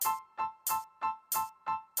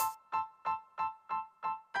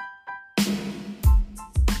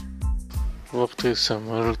वक्त के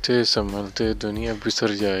संभलते संभलते दुनिया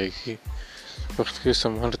बिसर जाएगी। वक्त के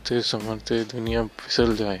संभलते संभलते दुनिया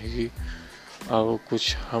फिसल जाएगी। आओ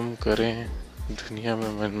कुछ हम करें दुनिया में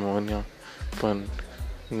मनमोहनापन।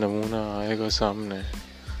 नमूना आएगा सामने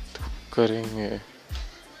तो करेंगे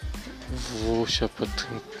वो शपथ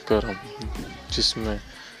कर्म जिसमें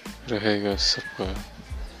रहेगा सबका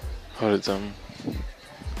हरदम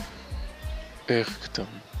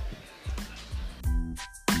एकदम।